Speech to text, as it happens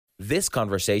This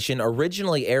conversation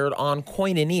originally aired on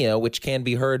Koinonia, which can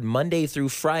be heard Monday through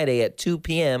Friday at 2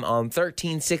 p.m. on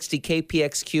 1360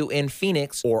 KPXQ in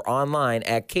Phoenix or online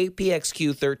at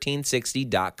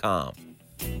kpxq1360.com.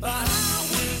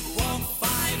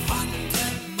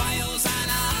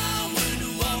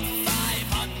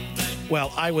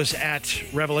 Well, I was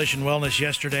at Revelation Wellness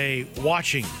yesterday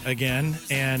watching again,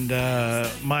 and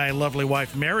my lovely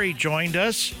wife Mary joined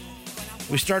us.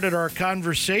 We started our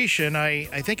conversation. I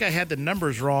think I had the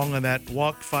numbers wrong on that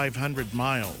walk 500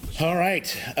 miles. All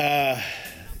right.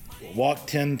 Walk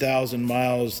 10,000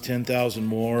 miles, 10,000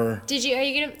 more.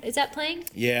 Is that playing?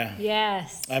 Yeah.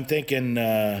 Yes. I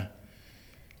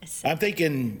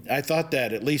thought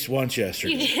that at least once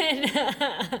yesterday.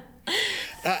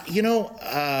 You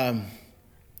did.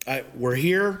 We're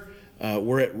here.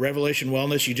 We're at Revelation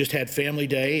Wellness. You just had Family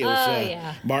Day. It was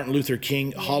Martin Luther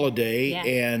King holiday,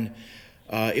 and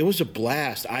it was a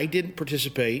blast. I didn't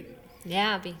participate.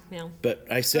 But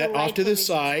I sat off to the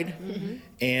side,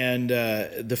 and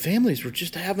the families were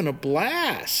just having a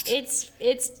blast.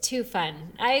 It's too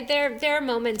fun. There are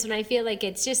moments when I feel like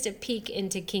it's just a peek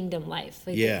into kingdom life.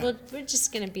 We're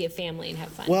just going to be a family and have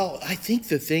fun. Well, I think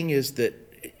the thing is that,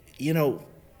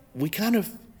 we kind of,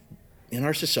 in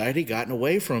our society, gotten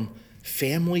away from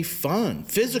family fun,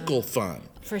 physical fun.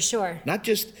 For sure. Not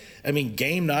just,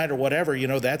 game night or whatever,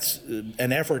 that's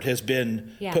an effort has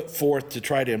been put forth to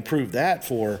try to improve that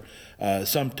for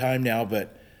some time now,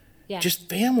 but just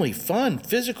family fun,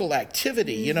 physical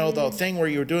activity, the thing where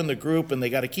you're doing the group and they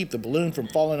got to keep the balloon from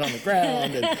falling on the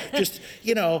ground and just,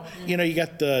 you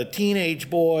got the teenage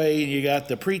boy, and you got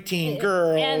the preteen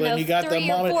girl, and you got the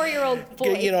mom, 3 or 4-year-old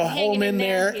boy, hold them in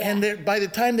there. And by the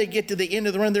time they get to the end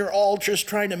of the run, they're all just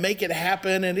trying to make it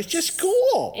happen, and it's just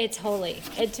cool. It's holy.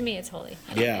 To me, it's holy.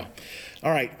 Yeah.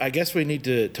 All right. I guess we need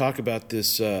to talk about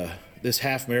this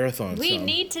half marathon. We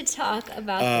need to talk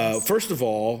about this. First of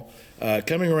all,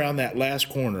 coming around that last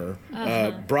corner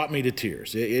brought me to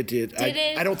tears.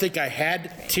 I don't think I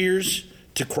had tears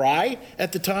to cry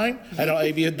at the time. I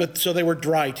don't, but so they were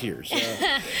dry tears.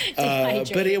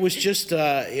 But it was just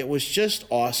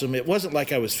awesome. It wasn't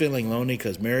like I was feeling lonely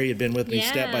because Mary had been with me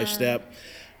step by step.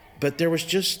 But there was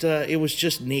just it was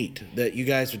just neat that you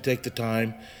guys would take the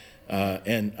time.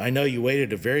 And I know you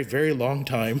waited a very, very long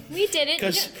time. We did it.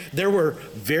 Because there were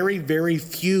very, very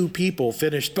few people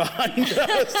finished behind us.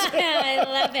 I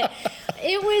love it.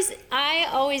 I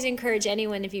always encourage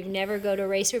anyone, if you never go to a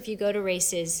race or if you go to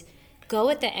races, go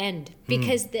at the end.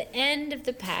 Because the end of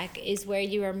the pack is where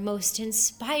you are most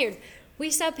inspired.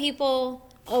 We saw people...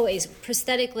 always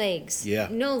prosthetic legs,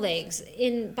 no legs,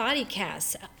 in body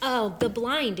casts. Oh, the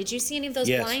blind. Did you see any of those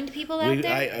blind people out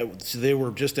there? So they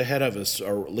were just ahead of us,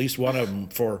 or at least one of them,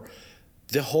 for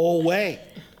the whole way.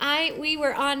 We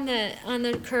were on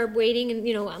the curb waiting, and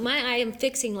I am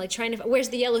fixing, trying to. Where's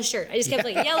the yellow shirt? I just kept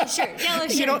yellow shirt, yellow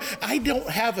shirt. I don't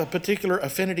have a particular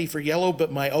affinity for yellow,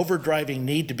 but my overdriving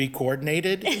need to be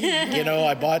coordinated.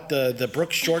 I bought the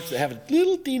Brooks shorts that have a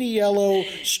little teeny yellow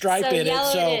stripe in it.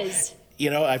 So it is.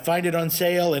 I find it on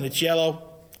sale and it's yellow.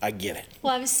 I get it.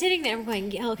 Well, I was sitting there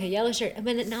going, okay, yellow shirt. And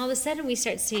then all of a sudden we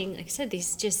start seeing, like I said,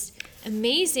 these just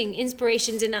amazing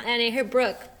inspirations. And I heard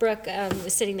Brooke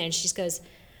was sitting there and she just goes,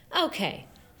 okay,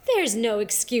 there's no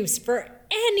excuse for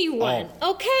anyone,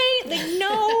 okay?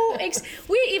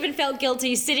 We even felt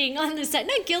guilty sitting on the side.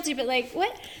 Not guilty, but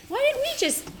what? Why didn't we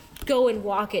just go and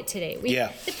walk it today?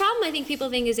 The problem I think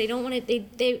people think is they don't want to,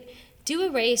 they do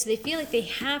a race, they feel like they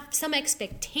have some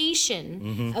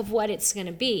expectation of what it's going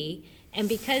to be, and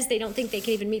because they don't think they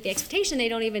can even meet the expectation, they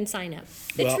don't even sign up.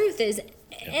 The truth is,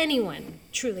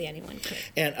 truly anyone could.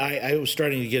 And I was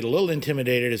starting to get a little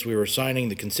intimidated as we were signing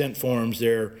the consent forms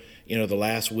there, the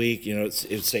last week, it would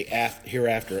say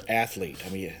hereafter athlete.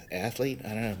 Athlete? I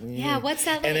don't know. Yeah, what's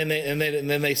that like? And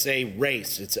then they say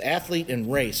race. It's athlete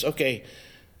and race. Okay.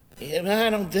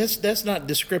 That's not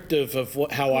descriptive of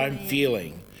how I'm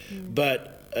feeling.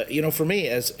 But, for me,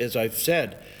 as I've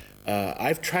said,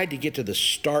 I've tried to get to the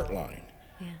start line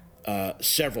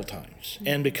several times.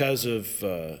 And because of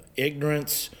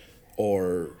ignorance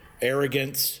or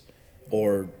arrogance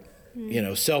or,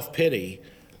 self-pity,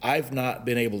 I've not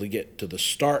been able to get to the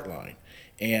start line.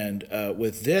 And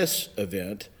with this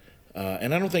event,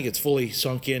 and I don't think it's fully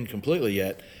sunk in completely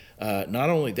yet, not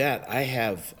only that,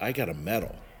 I got a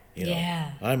medal.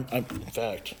 I'm in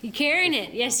fact. You're carrying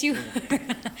it. Yes, you are.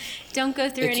 Don't go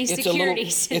through any security.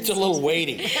 It's a little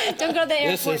weighty. Don't go to the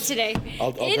airport today.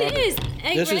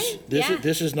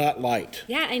 This is not light.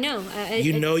 Yeah, I know.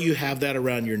 You have that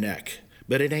around your neck,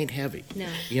 but it ain't heavy. No.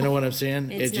 You know what I'm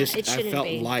saying? I felt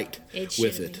light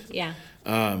with it. Yeah.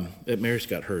 Mary's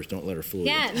got hers. Don't let her fool you.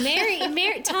 Yeah,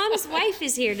 Mary, Tom's wife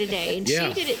is here today, and Yeah,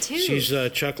 she did it too. She's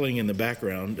chuckling in the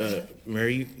background.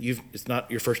 Mary, it's not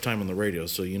your first time on the radio,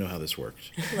 so you know how this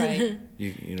works. Right.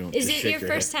 You don't. Is just it shake your your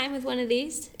first head. time with one of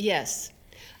these? Yes.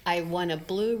 I won a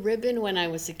blue ribbon when I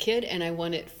was a kid, and I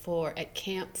won it at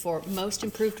camp for most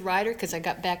improved rider because I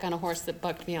got back on a horse that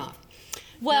bucked me off.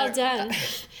 Well done.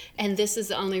 And this is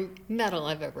the only medal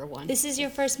I've ever won. This is your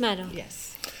first medal.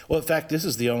 Yes. Well, in fact, this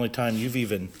is the only time you've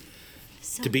even,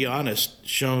 to be honest,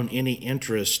 shown any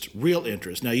interest, real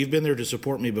interest. Now, you've been there to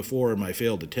support me before in my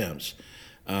failed attempts,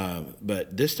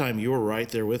 but this time you were right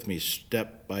there with me,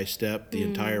 step by step, the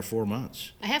entire 4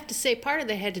 months. I have to say, part of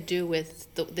that had to do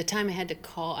with the time I had to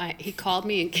call. He called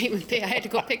me and came and I had to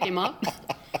go pick him up.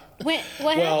 What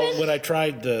Well, happened? when I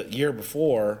tried the year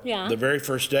before, Yeah. the very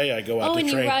first day I go out Oh, to and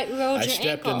you train, rolled I your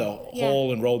stepped in the ankle. Yeah.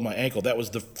 hole and rolled my ankle. That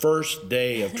was the first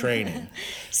day of training.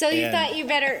 So you and- thought you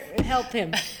better help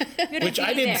him. Which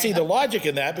I didn't see the logic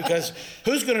in that, because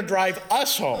who's going to drive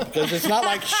us home? Because it's not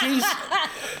like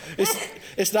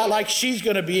it's not like she's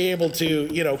going to be able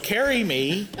to, carry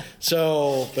me.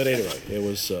 So, but anyway, it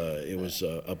was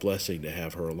a blessing to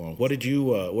have her along. What did you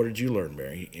learn,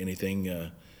 Mary? Anything?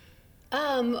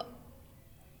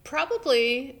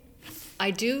 Probably,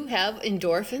 I do have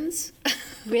endorphins.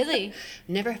 Really?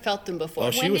 Never felt them before.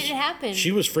 Oh, When did it happen?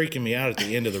 She was freaking me out at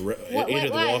the end of the Why? walk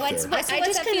there. What's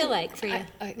that feel like for you?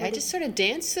 I just sort of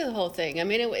danced through the whole thing. I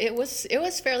mean, it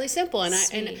was fairly simple, and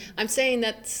Sweet. I'm saying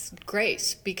that's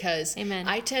grace because Amen.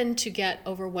 I tend to get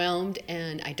overwhelmed,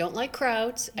 and I don't like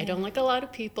crowds. I don't like a lot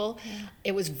of people.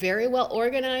 It was very well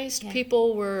organized. Yeah.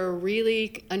 People were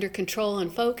really under control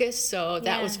and focused, so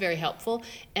that Yeah. was very helpful.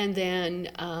 And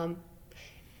then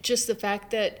just the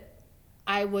fact that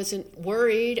I wasn't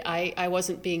worried. I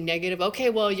wasn't being negative.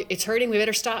 Okay, well, it's hurting. We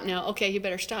better stop now. Okay, you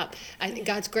better stop. I think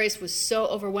God's grace was so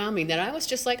overwhelming that I was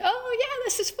just like, oh, yeah,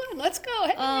 this is fun. Let's go.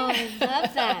 Oh, I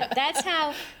love that. That's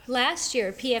how last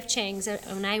year, P.F. Chang's,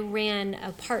 when I ran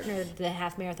a partner the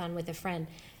half marathon with a friend,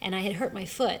 and I had hurt my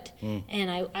foot,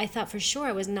 and I thought for sure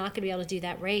I was not going to be able to do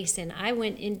that race, and I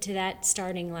went into that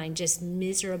starting line just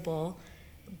miserable,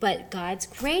 but God's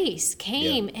grace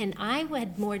came, and I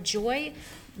had more joy,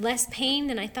 less pain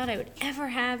than I thought I would ever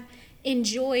have.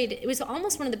 Enjoyed. It was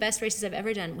almost one of the best races I've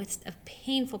ever done with a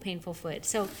painful foot.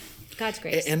 So, God's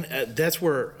grace. And that's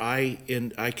where I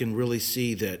can really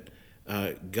see that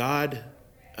God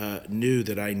knew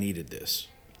that I needed this.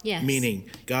 Yes. Meaning,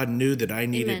 God knew that I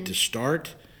needed Amen. to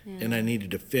start and I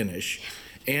needed to finish,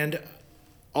 and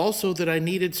also that I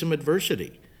needed some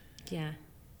adversity Yeah.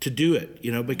 to do it.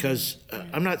 Because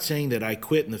I'm not saying that I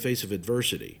quit in the face of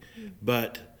adversity,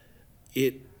 but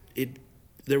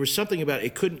there was something about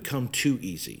it couldn't come too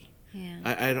easy. Yeah.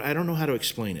 I don't know how to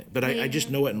explain it, but I just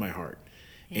Yeah. know it in my heart.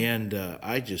 And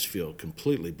I just feel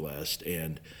completely blessed.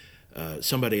 And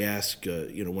somebody asked,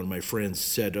 one of my friends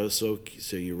said, "Oh, so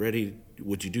you ready?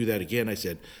 Would you do that again?" I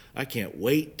said, "I can't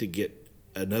wait to get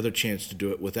another chance to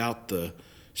do it without the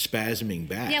spasming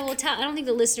back." Yeah, well, I don't think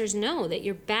the listeners know that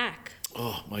you're back.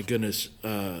 Oh, my goodness.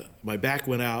 My back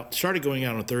went out, started going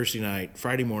out on Thursday night.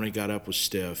 Friday morning, got up, was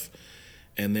stiff,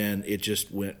 and then it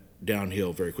just went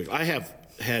downhill very quickly. I have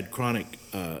had chronic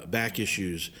back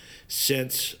issues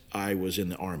since I was in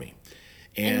the Army.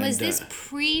 And was this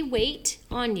pre-weight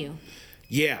on you?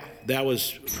 Yeah, that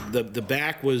was, the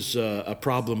back was a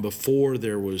problem before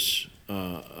there was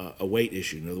a weight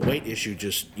issue. Now, the weight issue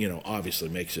just, obviously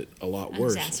makes it a lot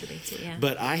worse. Exacerbates it, yeah.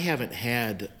 But I haven't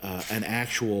had an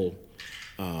actual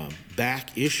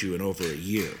back issue in over a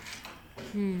year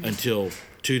until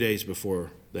 2 days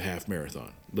before the half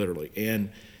marathon, literally.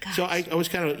 And so I was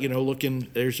kind of, looking,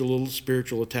 there's a little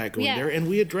spiritual attack going there, and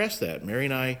we addressed that. Mary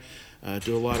and I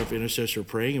do a lot of intercessor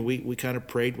praying, and we kind of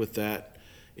prayed with that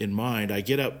in mind. I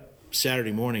get up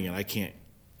Saturday morning, and I can't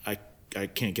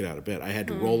get out of bed. I had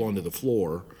to roll onto the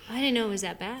floor. I didn't know it was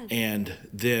that bad. And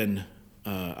then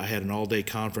I had an all-day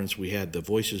conference. We had the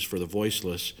Voices for the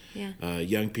Voiceless,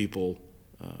 young people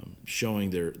showing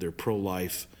their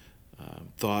pro-life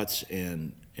thoughts,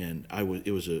 and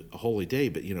it was a holy day,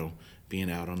 but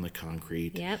being out on the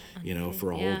concrete,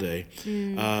 for a whole day.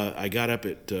 I got up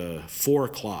at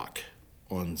 4:00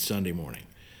 on Sunday morning,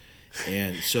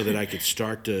 and so that I could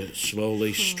start to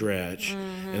slowly stretch,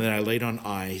 and then I laid on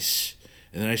ice.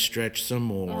 And then I stretched some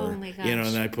more, Oh my gosh.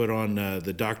 and I put on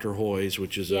the Dr. Hoy's,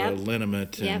 which is a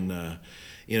liniment, and I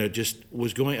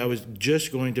was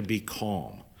just going to be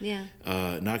calm,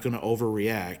 not going to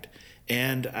overreact.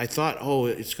 And I thought,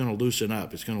 it's going to loosen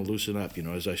up. It's going to loosen up,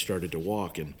 as I started to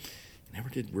walk, and it never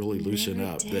did really loosen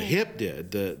up. The hip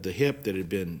did. The hip that had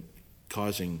been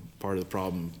causing part of the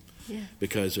problem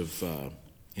because of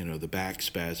the back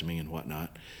spasming and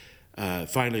whatnot.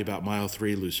 Finally, about mile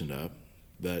 3, loosened up.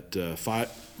 But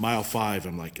mile 5,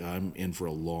 I'm like, I'm in for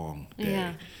a long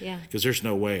day. Yeah. Because there's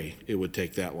no way it would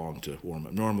take that long to warm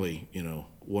up. Normally, 1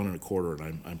 1/4,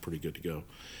 and I'm pretty good to go.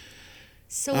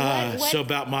 So what? So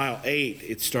about mile 8,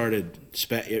 it started.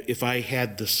 If I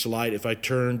had if I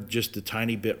turned just a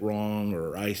tiny bit wrong,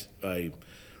 or I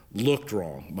looked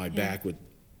wrong, my back would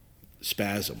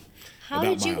spasm.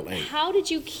 Mile 8. How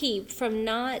did you keep from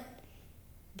not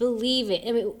believing?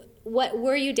 I mean, what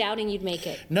were you doubting you'd make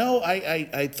it? No,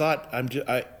 I thought I'm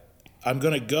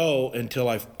going to go until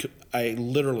I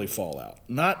literally fall out.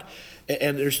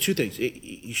 And there's two things.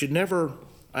 You should never.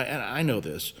 I know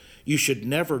this. You should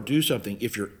never do something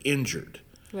if you're injured.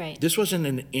 Right. This wasn't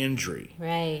an injury.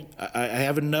 Right. I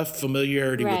have enough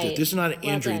familiarity with it. This is not an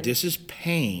injury. Done. This is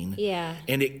pain. Yeah.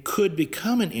 And it could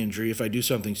become an injury if I do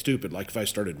something stupid, like if I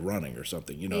started running or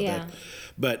something. Yeah.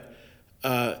 But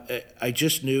I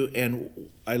just knew, and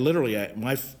I literally,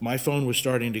 my phone was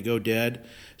starting to go dead.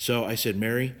 So I said,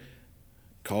 Mary,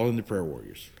 call in the prayer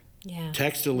warriors. Yeah.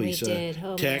 Text Elisa. We did.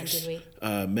 Oh, text man, did we?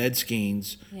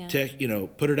 Medskeens. Yeah.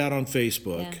 Put it out on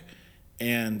Facebook. Yeah.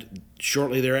 And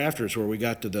shortly thereafter is where we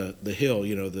got to the hill,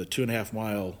 the 2.5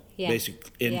 mile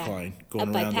basic incline going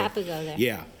up around by Papago there.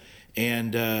 Yeah.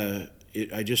 And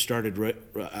I just started,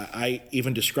 I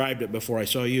even described it before I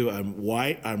saw you.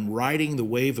 I'm riding the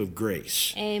wave of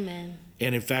grace. Amen.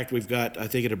 And in fact, we've got, I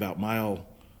think at about mile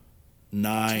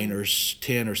 9 or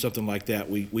 10 or something like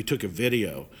that, we took a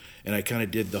video, and I kind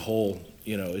of did the whole,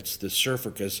 it's the surfer,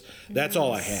 because that's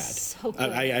all I had. So good.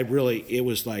 I really, it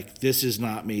was like, this is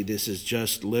not me. This is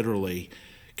just literally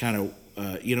kind of,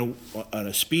 on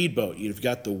a speedboat, you've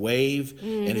got the wave,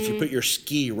 and if you put your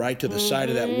ski right to the side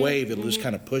of that wave, it'll just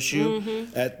kind of push you.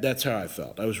 That's how I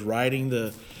felt. I was riding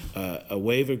a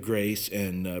wave of grace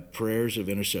and prayers of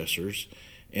intercessors.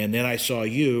 And then I saw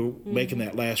you making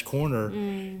that last corner,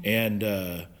 and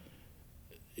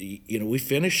we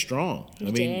finished strong.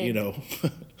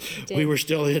 We were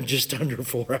still in just under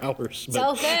 4 hours. It's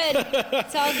all good.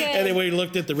 It's all good. And then we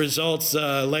looked at the results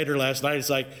later last night. It's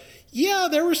like, yeah,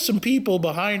 there were some people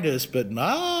behind us, but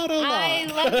not a lot. I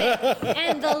love it.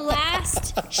 And the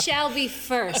last shall be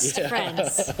first,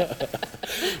 friends.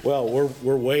 Well,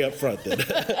 we're way up front then. Way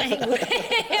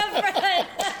up front.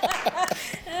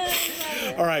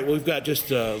 All right, we've got just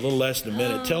a little less than a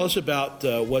minute. Tell us about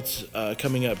what's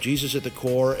coming up. Jesus at the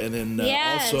Core, and then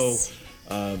also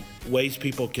ways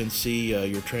people can see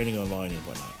your training online and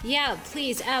whatnot. Yeah,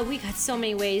 please. We got so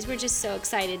many ways. We're just so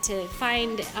excited to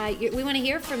find. We want to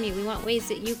hear from you. We want ways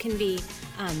that you can be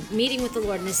meeting with the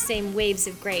Lord in the same waves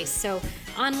of grace. So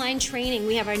online training.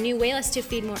 We have our new Way Less to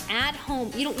Feed More at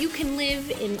home. You can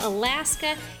live in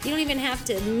Alaska. You don't even have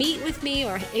to meet with me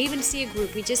or even see a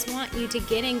group. We just want you to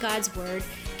get in God's Word,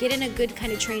 get in a good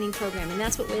kind of training program, and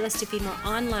that's what Way Less to Feed More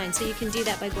online. So you can do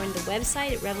that by going to the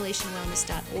website at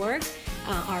revelationwellness.org,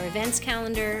 our events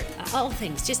calendar, all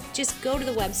things. Just go to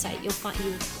the website. You'll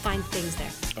find things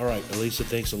there. All right, Elisa,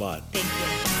 thanks a lot. Thank you.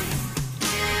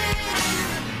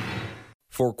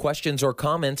 For questions or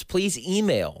comments, please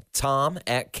email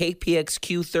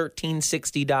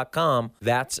tom@kpxq1360.com.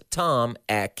 That's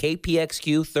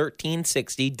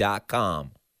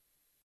tom@kpxq1360.com.